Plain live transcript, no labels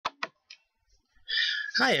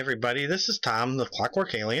Hi everybody, this is Tom, the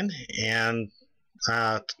Clockwork Alien, and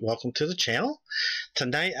welcome to the channel.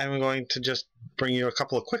 Tonight I'm going to just bring you a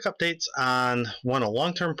couple of quick updates on a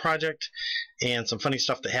long-term project and some funny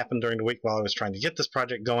stuff that happened during the week while I was trying to get this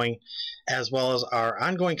project going, as well as our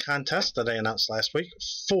ongoing contest that I announced last week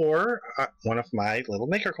for one of my little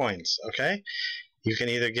maker coins. Okay, you can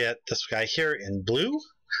either get this guy here in blue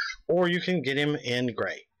or you can get him in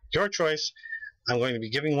gray. Your choice. I'm going to be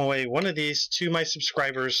giving away one of these to my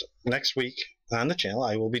subscribers next week on the channel.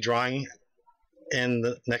 I will be drawing in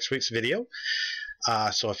the next week's video.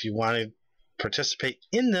 So if you want to participate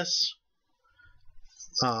in this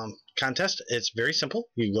contest, it's very simple.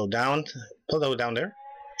 You go down below down there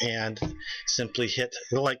and simply hit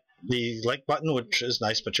the like button, which is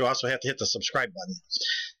nice, but you also have to hit the subscribe button.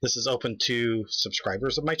 This is open to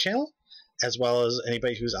subscribers of my channel, as well as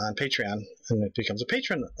anybody who's on Patreon and it becomes a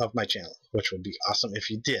patron of my channel, which would be awesome if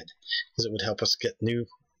you did, because it would help us get new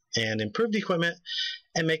and improved equipment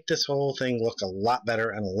and make this whole thing look a lot better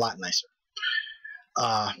and a lot nicer.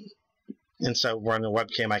 And so we're on the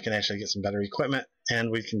webcam, I can actually get some better equipment and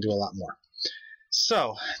we can do a lot more.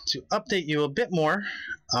 So to update you a bit more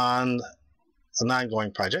on an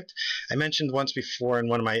ongoing project, I mentioned once before in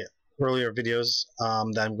one of my earlier videos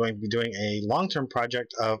that I'm going to be doing a long-term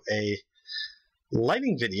project of a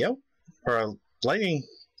lighting video, or a lighting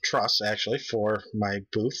truss actually, for my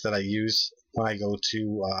booth that I use when I go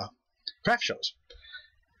to craft shows.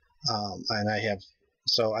 And I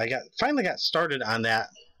finally got started on that.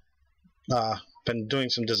 Been doing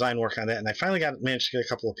some design work on that, and I finally managed to get a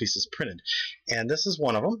couple of pieces printed. And this is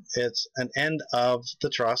one of them. It's an end of the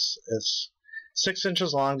truss. It's 6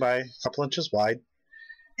 inches long by a couple inches wide,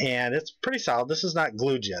 and it's pretty solid. This is not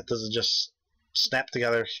glued yet. This is just snapped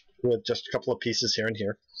together with just a couple of pieces here and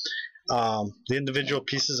here. The individual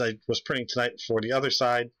pieces I was printing tonight for the other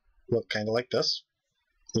side look kind of like this.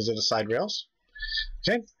 These are the side rails.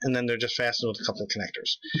 Okay, and then they're just fastened with a couple of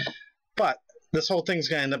connectors. But this whole thing's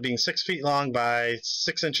going to end up being 6 feet long by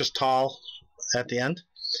 6 inches tall at the end.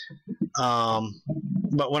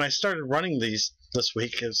 But when I started running these this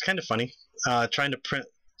week, it was kind of funny trying to print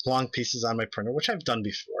long pieces on my printer, which I've done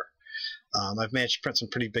before. I've managed to print some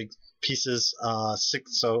pretty big pieces,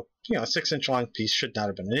 so a 6 inch long piece should not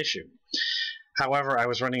have been an issue. However, I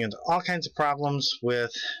was running into all kinds of problems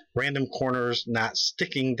with random corners not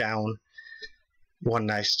sticking down when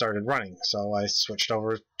I started running. So I switched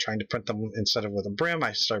over, trying to print them instead of with a brim.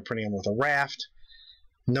 I started printing them with a raft.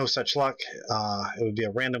 No such luck. It would be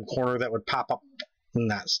a random corner that would pop up and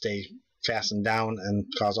not stay fastened down and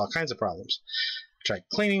cause all kinds of problems. Tried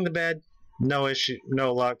cleaning the bed. No issue,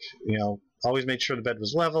 no luck. Always made sure the bed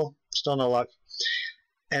was level. Still no luck.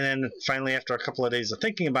 And then finally, after a couple of days of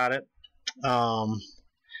thinking about it, I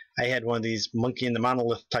had one of these monkey in the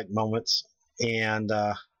monolith type moments, and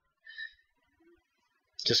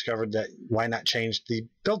discovered that why not change the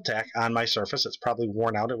build tack on my Surface. It's probably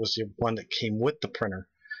worn out. It was the one that came with the printer,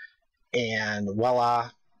 and voila,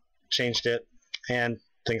 changed it, and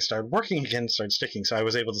things started working again, started sticking. So I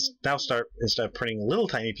was able to now start, instead of printing little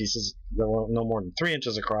tiny pieces that were no more than 3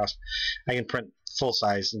 inches across, I can print full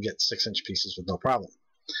size and get 6 inch pieces with no problem.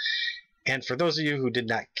 And for those of you who did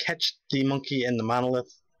not catch the monkey and the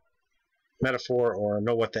monolith metaphor or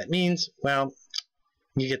know what that means, well,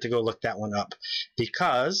 you get to go look that one up,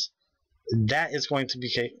 because that is going to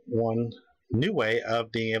be one new way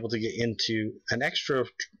of being able to get into an extra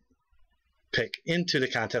pick into the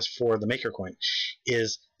contest for the maker coin.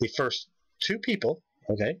 Is the first 2 people,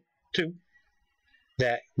 okay, 2,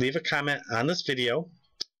 that leave a comment on this video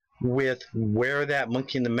with where that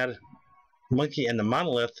monkey and the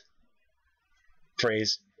monolith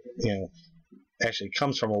phrase actually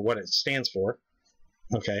comes from, or what it stands for,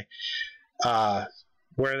 okay,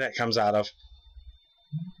 where that comes out of,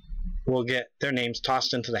 will get their names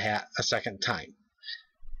tossed into the hat a second time.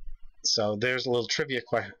 So there's a little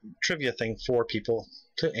trivia thing for people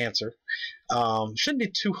to answer. Shouldn't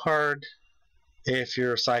be too hard if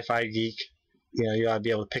you're a sci-fi geek. You ought to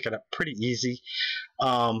be able to pick it up pretty easy.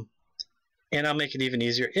 And I'll make it even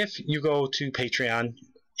easier if you go to Patreon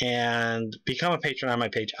and become a patron on my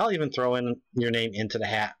page. I'll even throw in your name into the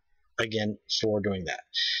hat again for doing that.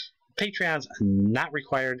 Patreon's not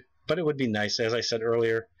required, but it would be nice, as I said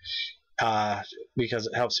earlier, because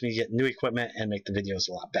it helps me get new equipment and make the videos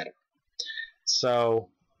a lot better. So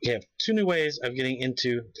you have 2 new ways of getting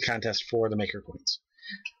into the contest for the maker coins.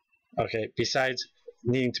 Okay, besides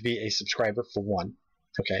needing to be a subscriber for one.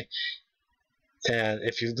 Okay, and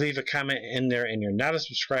if you leave a comment in there and you're not a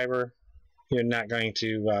subscriber, you're not going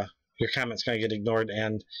to, your comment's going to get ignored,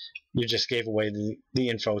 and you just gave away the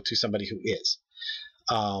info to somebody who is.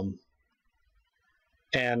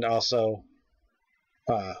 And also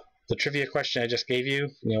the trivia question I just gave you,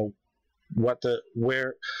 what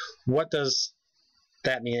does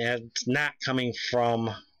that mean? And it's not coming from,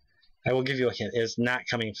 I will give you a hint, it's not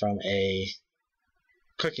coming from a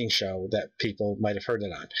cooking show that people might have heard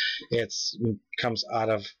it on. It comes out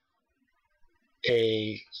of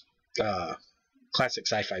a classic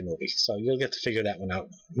sci-fi movie, so you'll get to figure that one out,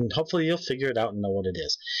 and hopefully you'll figure it out and know what it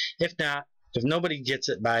is. If not, if nobody gets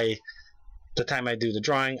it by the time I do the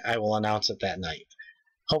drawing, I will announce it that night.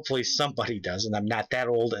 Hopefully somebody does, and I'm not that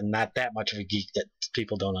old and not that much of a geek that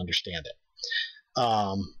people don't understand it.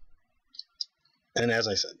 And as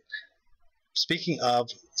I said, speaking of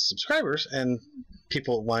subscribers and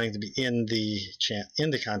people wanting to be in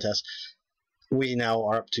the contest, we now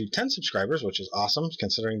are up to 10 subscribers, which is awesome,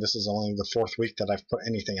 considering this is only the 4th week that I've put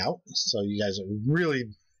anything out. So you guys are really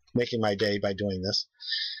making my day by doing this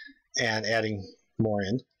and adding more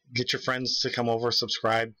in. Get your friends to come over,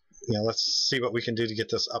 subscribe. Let's see what we can do to get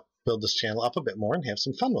this up, build this channel up a bit more, and have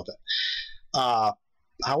some fun with it.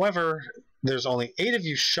 However, there's only 8 of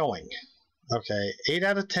you showing. Okay, 8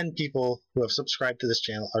 out of 10 people who have subscribed to this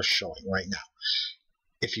channel are showing right now.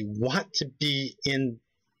 If you want to be in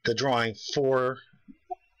the drawing for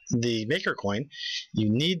the Maker Coin, you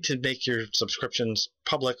need to make your subscriptions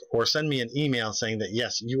public or send me an email saying that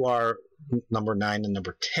yes, you are number 9 and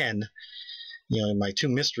number 10. My 2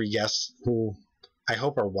 mystery guests who I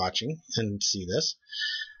hope are watching and see this,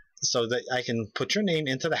 so that I can put your name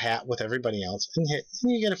into the hat with everybody else and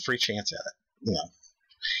you get a free chance at it.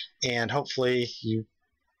 And hopefully you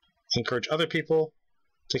encourage other people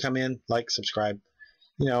to come in, like, subscribe.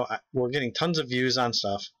 We're getting tons of views on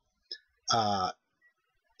stuff.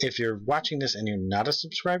 If you're watching this and you're not a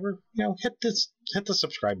subscriber, hit the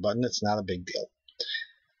subscribe button. It's not a big deal.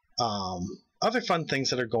 Other fun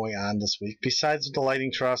things that are going on this week, besides the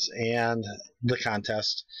lighting truss and the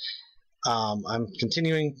contest, I'm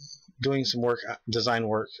continuing doing some design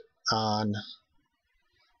work on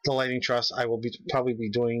the lighting truss. I will probably be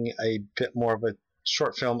doing a bit more of a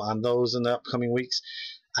short film on those in the upcoming weeks.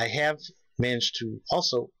 I have managed to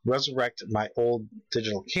also resurrect my old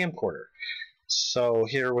digital camcorder. So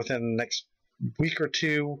here within the next week or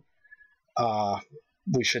two,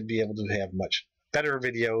 we should be able to have much better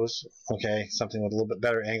videos, okay, something with a little bit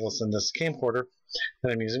better angles than this camcorder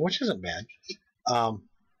that I'm using, which isn't bad.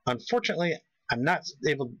 Unfortunately, I'm not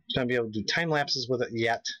going to be able to do time lapses with it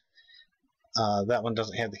yet. That one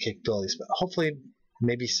doesn't have the capabilities, but hopefully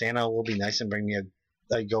maybe Santa will be nice and bring me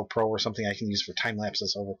a GoPro or something I can use for time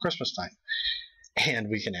lapses over Christmas time, and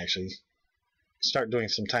we can actually start doing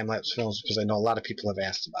some time lapse films, because I know a lot of people have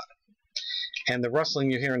asked about it. And the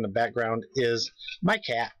rustling you hear in the background is my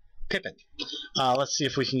cat, Pippin. Let's see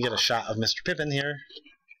if we can get a shot of Mr. Pippin here.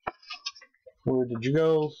 Where did you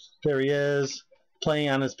go? There he is, playing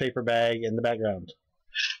on his paper bag in the background.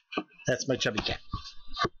 That's my chubby cat.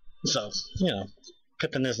 So,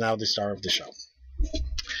 Pippin is now the star of the show.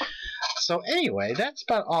 So anyway, that's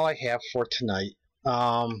about all I have for tonight.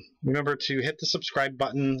 Remember to hit the subscribe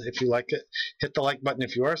button if you like it. Hit the like button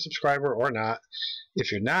if you are a subscriber or not.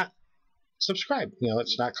 If you're not, subscribe.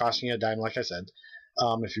 It's not costing you a dime, like I said.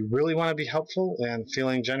 If you really want to be helpful and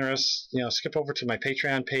feeling generous, skip over to my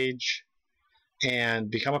Patreon page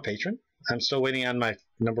and become a patron. I'm still waiting on my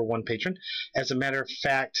number 1 patron. As a matter of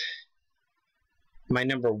fact, my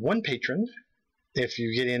number 1 patron, if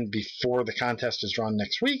you get in before the contest is drawn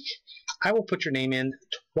next week, I will put your name in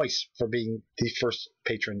twice for being the first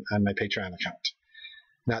patron on my Patreon account.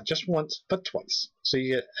 Not just once, but twice. So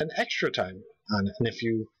you get an extra time on it. And if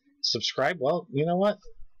you subscribe, well, you know what?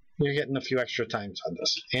 You're getting a few extra times on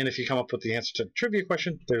this. And if you come up with the answer to the trivia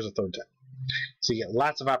question, there's a 3rd time. So you get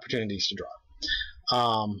lots of opportunities to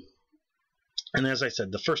draw. And as I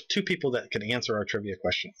said, the first 2 people that can answer our trivia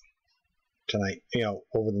question tonight,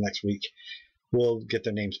 over the next week, will get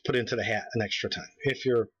their names put into the hat an extra time, if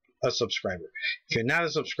you're a subscriber. If you're not a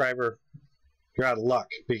subscriber, you're out of luck,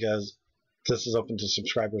 because this is open to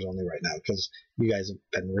subscribers only right now, because you guys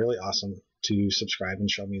have been really awesome to subscribe and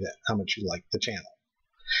show me that how much you like the channel.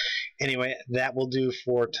 Anyway, that will do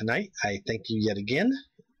for tonight. I thank you yet again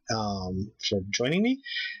for joining me.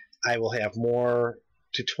 I will have more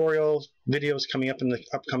tutorial videos coming up in the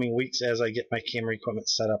upcoming weeks as I get my camera equipment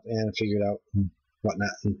set up and figured out and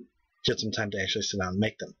whatnot, and get some time to actually sit down and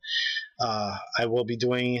make them. I will be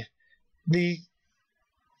doing the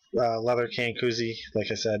leather can koozie,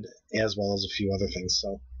 like I said, as well as a few other things.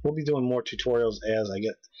 So we'll be doing more tutorials as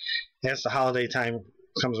the holiday time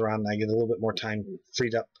comes around and I get a little bit more time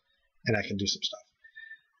freed up and I can do some stuff.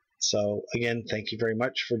 So again, thank you very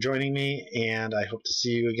much for joining me, and I hope to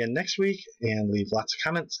see you again next week, and leave lots of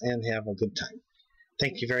comments and have a good time.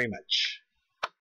 Thank you very much.